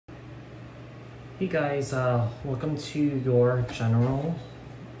Hey guys, welcome to your general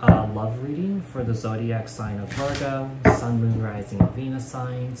love reading for the zodiac sign of Virgo, Sun, Moon, Rising, and Venus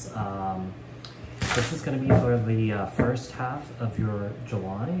signs. This is going to be for the first half of your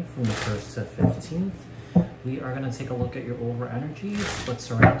July, from the 1st to 15th. We are going to take a look at your over energies, what's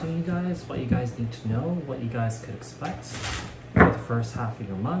surrounding you guys, what you guys need to know, what you guys could expect for the first half of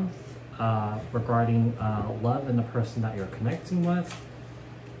your month, regarding love and the person that you're connecting with.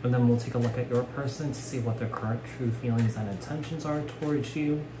 And then we'll take a look at your person to see what their current true feelings and intentions are towards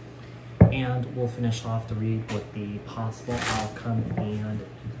you. And we'll finish off the read with the possible outcome and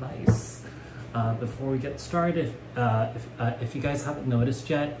advice. Before we get started, if you guys haven't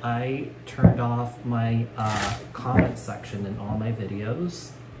noticed yet, I turned off my comment section in all my videos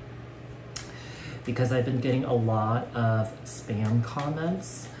because I've been getting a lot of spam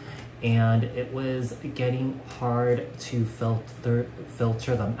comments. And it was getting hard to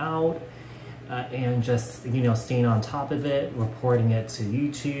filter them out and just, you know, staying on top of it, reporting it to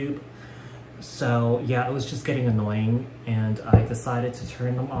YouTube. So yeah, it was just getting annoying, and I decided to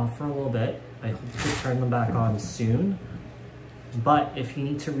turn them off for a little bit. I hope to turn them back on soon. But if you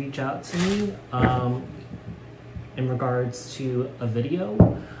need to reach out to me in regards to a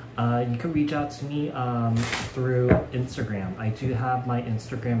video, you can reach out to me through Instagram. I do have my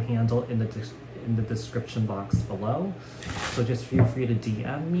Instagram handle in the description box below, so just feel free to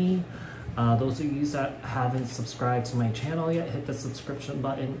DM me. Those of you that haven't subscribed to my channel yet, hit the subscription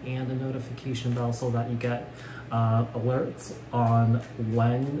button and the notification bell so that you get alerts on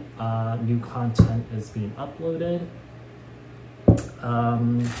when new content is being uploaded.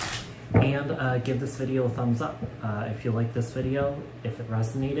 And give this video a thumbs up if you like this video, if it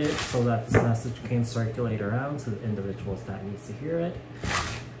resonated, so that this message can circulate around to the individuals that needs to hear it.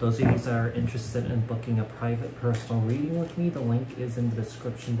 Those of you that are interested in booking a private personal reading with me, the link is in the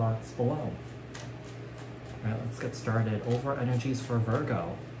description box below. All right, let's get started. Over energies for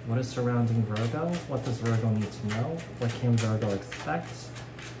Virgo. What is surrounding Virgo? What does Virgo need to know? What can Virgo expect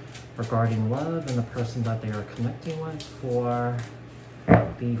regarding love and the person that they are connecting with for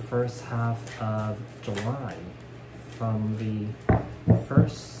the first half of July, from the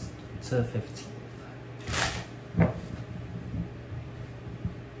 1st to 15th.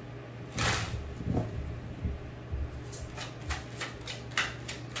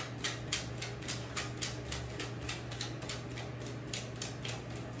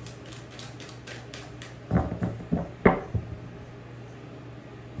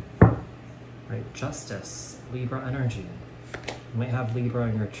 Right, Justice, Libra energy. You might have Libra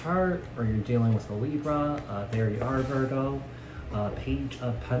in your chart, or you're dealing with a Libra. There you are, Virgo. Page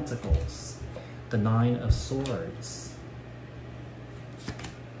of Pentacles, the 9 of Swords,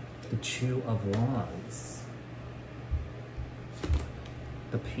 the 2 of Wands,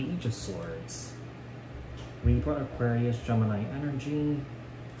 the Page of Swords, Libra, Aquarius, Gemini energy,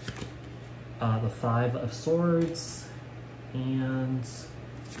 the 5 of Swords, and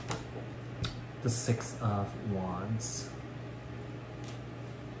the 6 of Wands.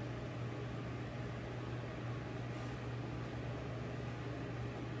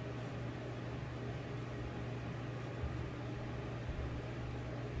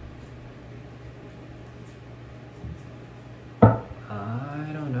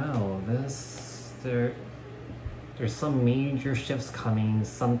 There's some major shifts coming.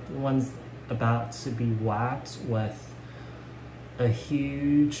 Someone's about to be whacked with a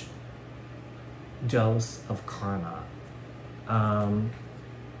huge dose of karma. I'm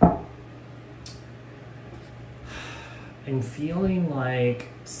feeling like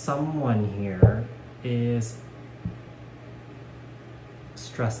someone here is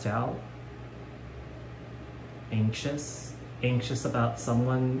stressed out, anxious about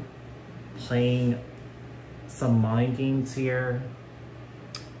someone playing some mind games here,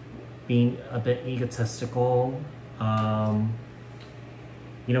 being a bit egotistical,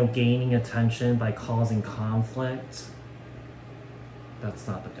 you know, gaining attention by causing conflict. That's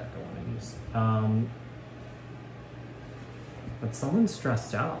not the deck I want to use. But someone's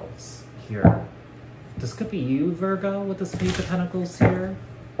stressed out here. This could be you, Virgo, with this Page of Pentacles here.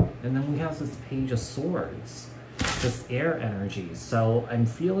 And then we have this Page of Swords, this air energy. So I'm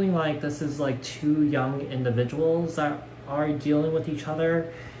feeling like this is like two young individuals that are dealing with each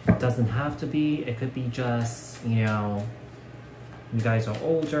other. It doesn't have to be. It could be just, you know, you guys are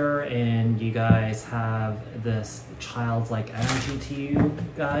older and you guys have this childlike energy to you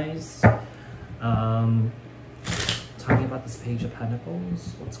guys. Talking about this Page of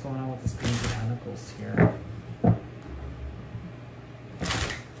Pentacles. What's going on with this Page of Pentacles here?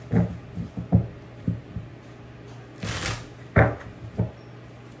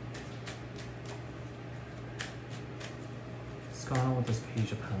 going on with this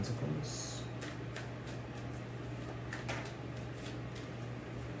Page of Pentacles?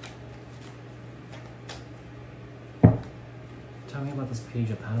 Tell me about this Page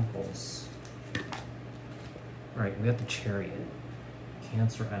of Pentacles. All right, we have the Chariot,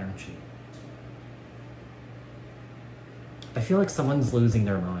 Cancer energy. I feel like someone's losing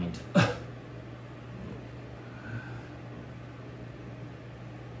their mind.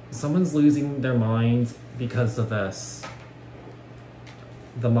 Someone's losing their mind because of this.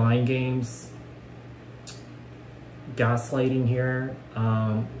 The mind games, gaslighting here.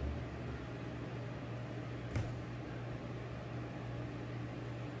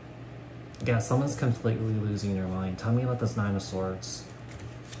 Yeah, someone's completely losing their mind. Tell me about this Nine of Swords.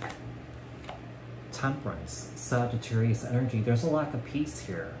 Temperance, Sagittarius energy. There's a lack of peace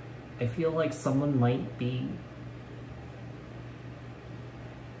here. I feel like someone might be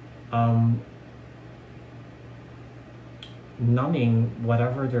numbing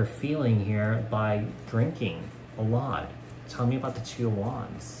whatever they're feeling here by drinking a lot. Tell me about the Two of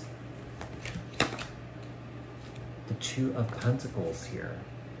Wands. The Two of Pentacles here.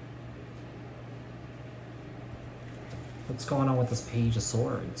 What's going on with this Page of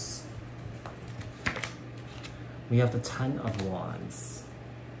Swords? We have the Ten of Wands.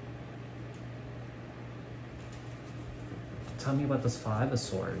 Tell me about this Five of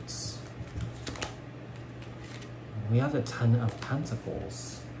Swords. We have the Ten of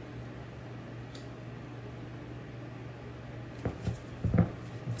Pentacles.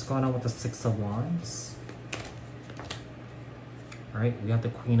 What's going on with the Six of Wands? All right, we have the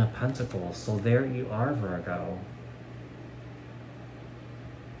Queen of Pentacles. So there you are, Virgo.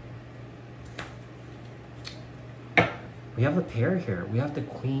 We have a pair here. We have the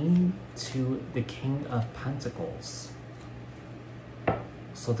Queen to the King of Pentacles.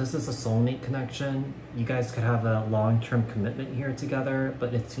 So this is a soulmate connection. You guys could have a long-term commitment here together,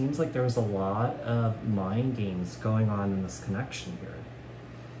 but it seems like there's a lot of mind games going on in this connection here.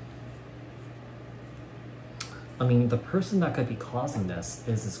 I mean, the person that could be causing this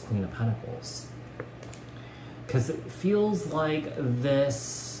is this Queen of Pentacles. Because it feels like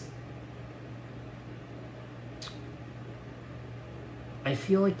this... I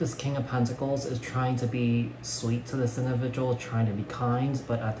feel like this King of Pentacles is trying to be sweet to this individual, trying to be kind,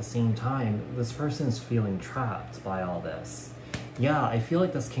 but at the same time, this person is feeling trapped by all this. Yeah, I feel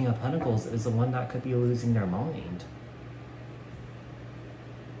like this King of Pentacles is the one that could be losing their mind.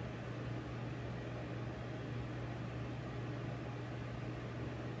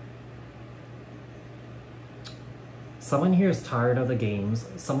 Someone here is tired of the games.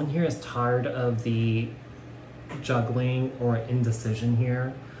 Someone here is tired of the juggling or indecision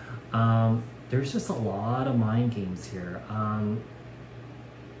here. There's just a lot of mind games here.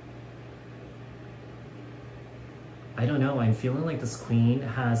 I don't know, I'm feeling like this Queen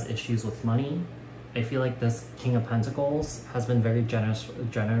has issues with money. I feel like this King of Pentacles has been very generous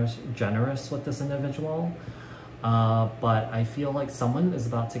with this individual. But I feel like someone is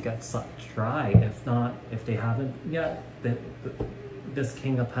about to get sucked dry. If they haven't yet, this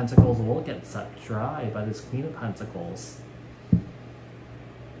King of Pentacles will get sucked dry by this Queen of Pentacles.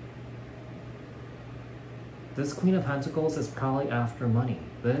 This Queen of Pentacles is probably after money.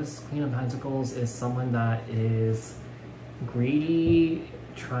 This Queen of Pentacles is someone that is greedy,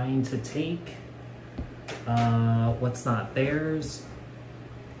 trying to take what's not theirs,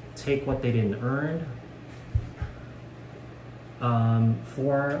 take what they didn't earn.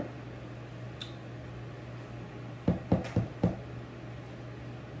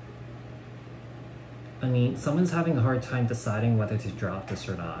 I mean, someone's having a hard time deciding whether to drop this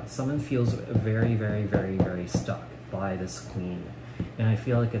or not. Someone feels very, very, very, very stuck by this Queen. And I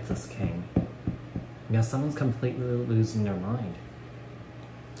feel like it's this King. Yeah, someone's completely losing their mind.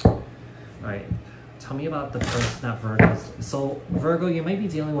 Alright, tell me about the person that Virgo's... So, Virgo, you might be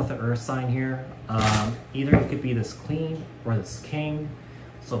dealing with an earth sign here. Either it could be this Queen or this King.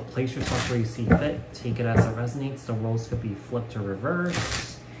 So place yourself where you see fit. Take it as it resonates. The roles could be flipped or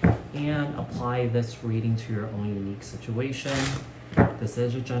reversed. And apply this reading to your own unique situation. This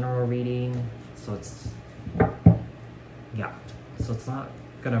is a general reading, so it's, yeah, so it's not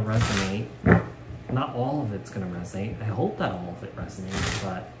gonna resonate. Not all of it's gonna resonate. I hope that all of it resonates,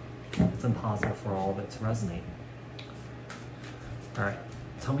 but it's impossible for all of it to resonate. All right,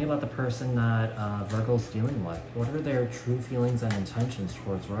 tell me about the person that Virgo's dealing with. What are their true feelings and intentions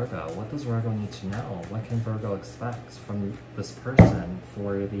towards Virgo? What does Virgo need to know? What can Virgo expect from this person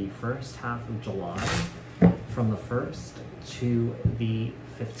for the first half of July, from the 1st to the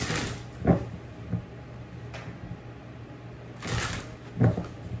 15th?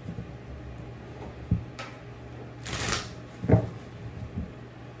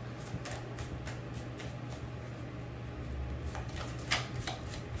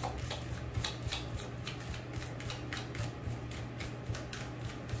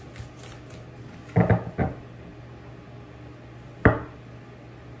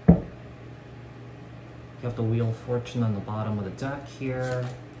 You have the Wheel of Fortune on the bottom of the deck here.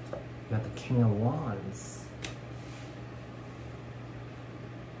 You have the King of Wands.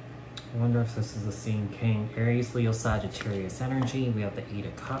 I wonder if this is the same king. Aries, Leo, Sagittarius energy. We have the Eight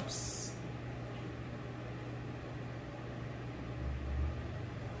of Cups.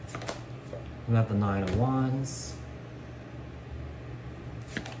 We have the Nine of Wands.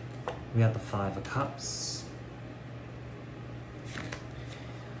 We have the Five of Cups.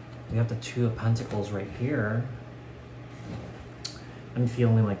 We have the Two of Pentacles right here. I'm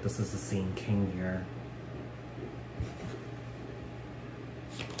feeling like this is the same king here.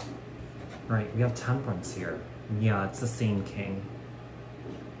 Right, we have Temperance here. Yeah, it's the same king.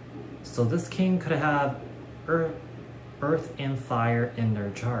 So this king could have earth and fire in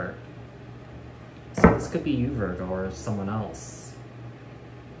their chart. So this could be you, Virgo, or someone else.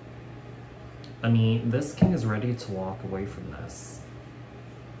 I mean, this king is ready to walk away from this.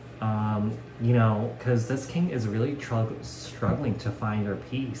 You know, because this king is really struggling to find her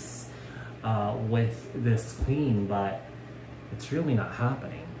peace with this queen, but it's really not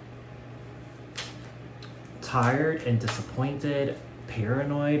happening. Tired and disappointed,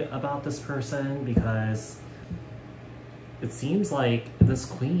 paranoid about this person, because it seems like this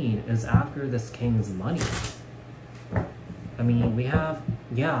queen is after this king's money. I mean, we have,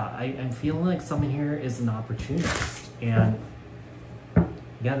 yeah, I'm feeling like someone here is an opportunist, and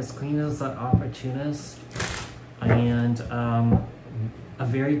yeah, this queen is an opportunist and a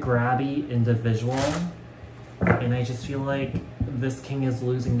very grabby individual, and I just feel like this king is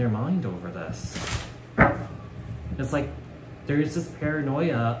losing their mind over this. It's like there's this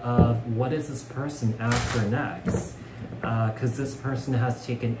paranoia of what is this person after next, because this person has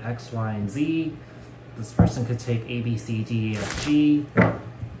taken X, Y, and Z. This person could take A, B, C, D, E, F, G.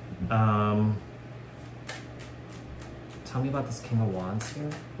 Tell me about this King of Wands here.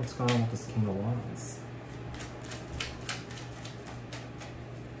 What's going on with this King of Wands?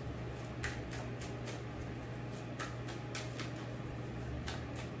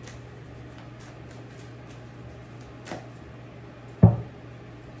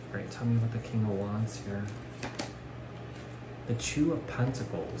 Great, tell me about the King of Wands here. The Two of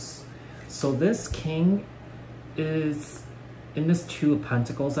Pentacles. So this king is in this Two of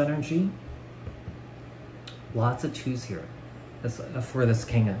Pentacles energy. Lots of twos here. For this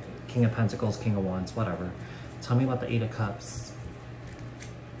King of Pentacles, King of Wands, whatever. Tell me about the Eight of Cups.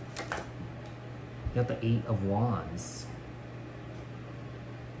 You have the Eight of Wands.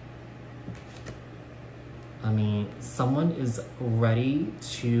 I mean, someone is ready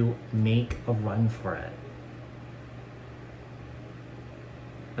to make a run for it.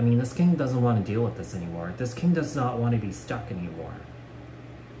 I mean, this king doesn't want to deal with this anymore. This king does not want to be stuck anymore,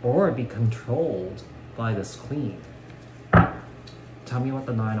 or be controlled by this queen. Tell me about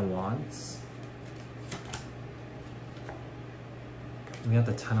the Nine of Wands. We have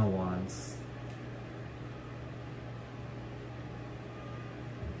the Ten of Wands.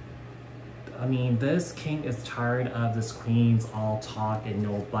 I mean, this king is tired of this queen's all talk and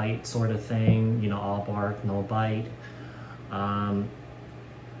no bite sort of thing. You know, all bark, no bite. I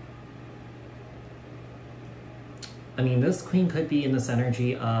mean, this queen could be in this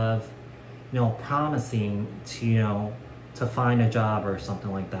energy of, you know, promising to, you know, to find a job or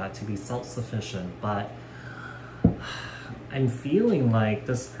something like that, to be self-sufficient. But I'm feeling like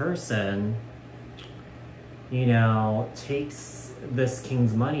this person, you know, takes this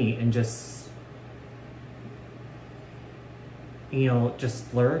king's money and just, you know, just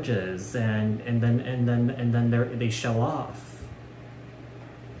splurges and then they show off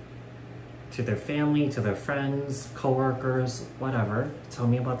to their family, to their friends, co-workers, whatever. Tell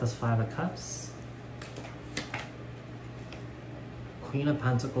me about this Five of Cups. Queen of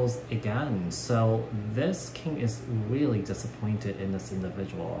Pentacles again. So this king is really disappointed in this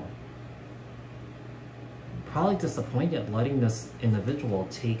individual. Probably disappointed letting this individual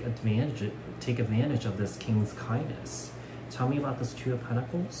take advantage of this king's kindness. Tell me about this Two of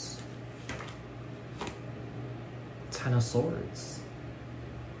Pentacles. Ten of Swords.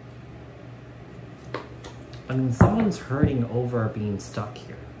 I mean, someone's hurting over being stuck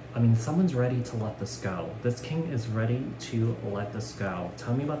here. I mean, someone's ready to let this go. This king is ready to let this go.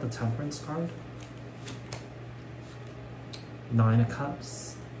 Tell me about the Temperance card. Nine of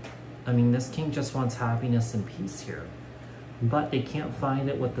Cups. I mean, this king just wants happiness and peace here, but they can't find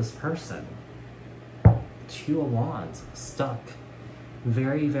it with this person. Two of Wands, stuck.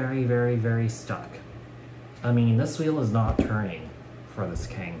 Very, very, very, very stuck. I mean, this wheel is not turning for this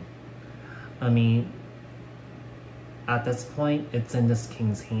king. I mean, at this point, it's in this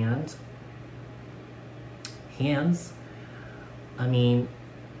king's hands. I mean,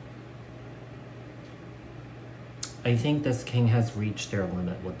 I think this king has reached their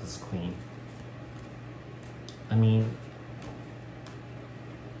limit with this queen. I mean,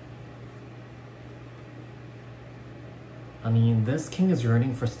 this king is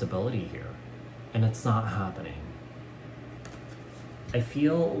yearning for stability here, and it's not happening. I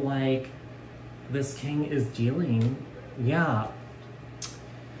feel like this king is dealing, yeah.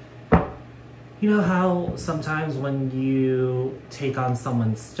 You know how sometimes when you take on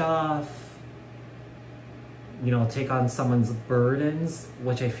someone's stuff, you know, take on someone's burdens,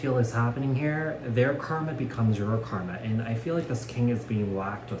 which I feel is happening here, their karma becomes your karma. And I feel like this king is being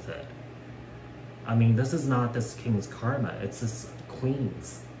whacked with it. I mean, this is not this king's karma, it's this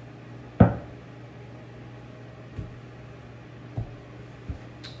queen's. All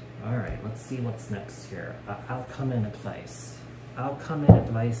right, let's see what's next here. Outcome and advice. Outcome and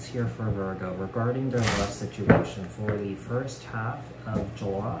advice here for Virgo regarding their love situation for the first half of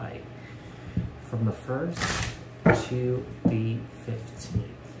July. From the 1st to the 15th.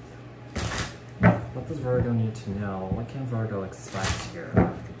 What does Virgo need to know? What can Virgo expect here?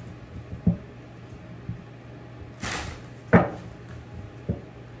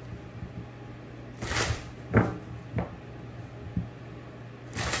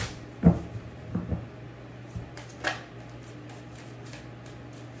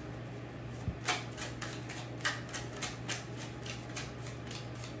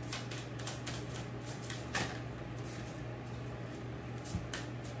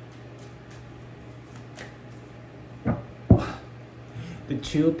 The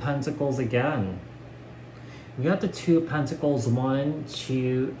Two of Pentacles again. We got the Two of Pentacles 1,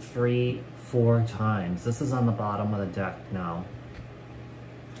 2, 3, 4 times. This is on the bottom of the deck now.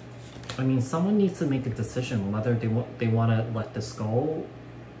 I mean, someone needs to make a decision whether they want to let this go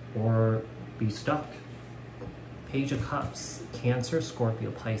or be stuck. Page of Cups. Cancer,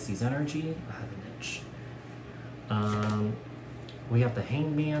 Scorpio, Pisces energy. I have an itch. We have the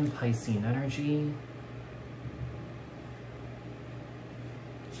Hangman, Piscean energy.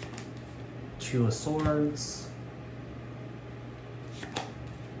 Two of Swords,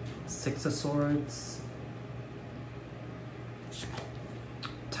 Six of Swords,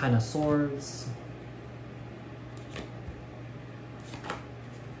 Ten of Swords,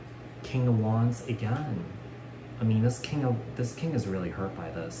 King of Wands again. I mean, this king is really hurt by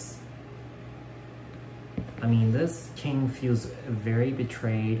this. I mean, this king feels very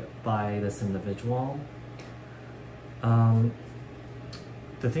betrayed by this individual.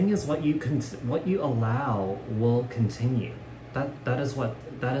 The thing is, what you allow will continue. That is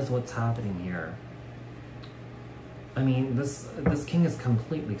what's happening here. I mean, this king is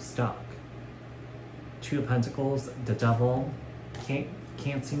completely stuck. Two of Pentacles, the Devil,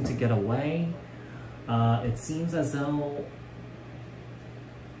 can't seem to get away. It seems as though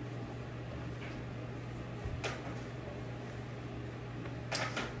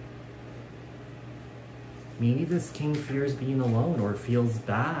maybe this king fears being alone or feels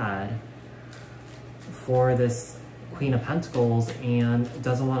bad for this Queen of Pentacles and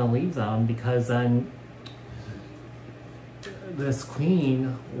doesn't want to leave them, because then this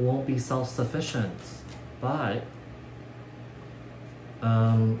queen won't be self-sufficient. But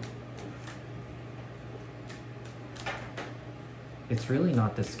it's really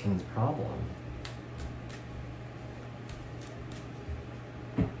not this king's problem.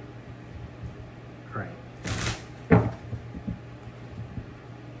 Right.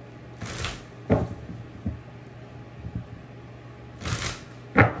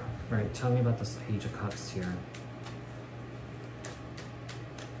 Right, tell me about this Page of Cups here.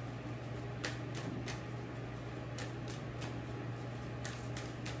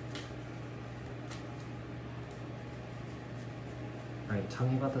 Right, tell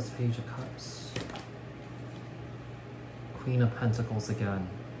me about this Page of Cups. Queen of Pentacles again.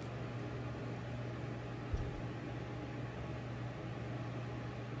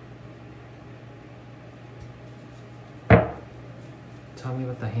 Tell me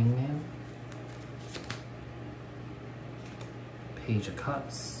about the Hangman. Page of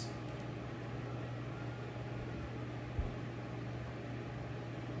Cups.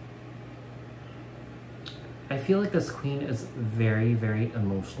 I feel like this queen is very, very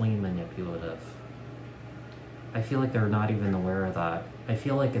emotionally manipulative. I feel like they're not even aware of that. I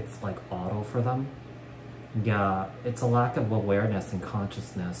feel like it's like auto for them. Yeah, it's a lack of awareness and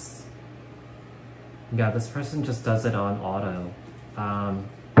consciousness. Yeah, this person just does it on auto.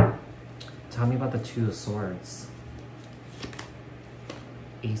 Tell me about the Two of Swords.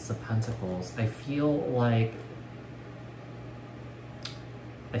 Ace of Pentacles. I feel like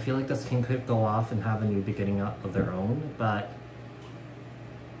this king could go off and have a new beginning of their own, but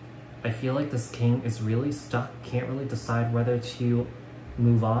I feel like this king is really stuck, can't really decide whether to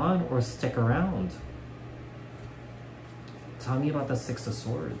move on or stick around. Tell me about the Six of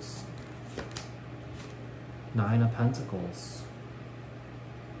Swords. Nine of Pentacles.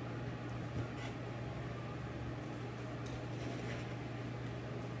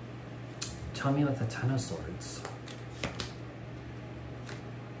 Tell me about the Ten of Swords.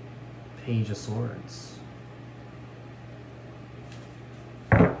 Page of Swords.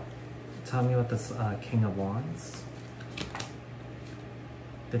 Tell me about this King of Wands.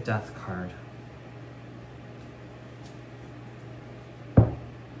 The Death card.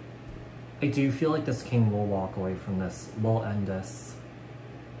 I do feel like this king will walk away from this, will end this.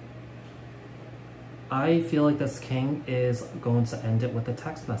 I feel like this king is going to end it with a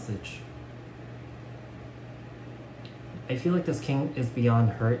text message. I feel like this king is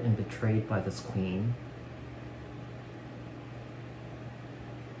beyond hurt and betrayed by this queen.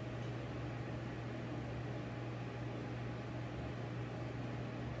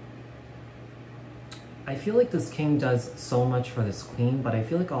 I feel like this king does so much for this queen, but I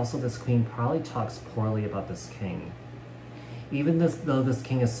feel like also this queen probably talks poorly about this king. Even though this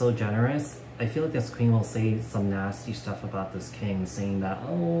king is so generous, I feel like this queen will say some nasty stuff about this king, saying that,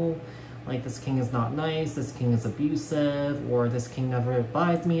 oh, like this king is not nice, this king is abusive, or this king never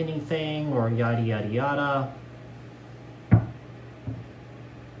buys me anything, or yada yada yada.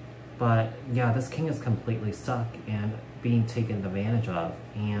 But yeah, this king is completely stuck and being taken advantage of.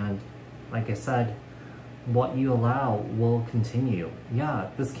 And like I said, what you allow will continue.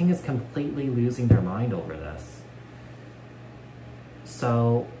 Yeah, this king is completely losing their mind over this.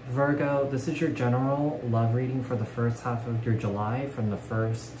 So Virgo, this is your general love reading for the first half of your July from the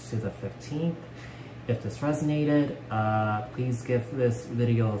 1st to the 15th. If this resonated, please give this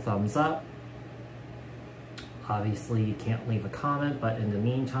video a thumbs up. Obviously you can't leave a comment, but in the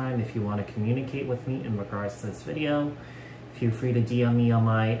meantime, if you want to communicate with me in regards to this video, feel free to DM me on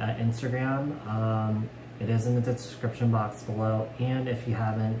my Instagram. It is in the description box below. And if you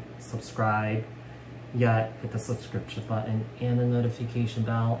haven't subscribed yet, hit the subscription button and the notification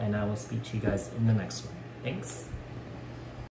bell, and I will speak to you guys in the next one. Thanks.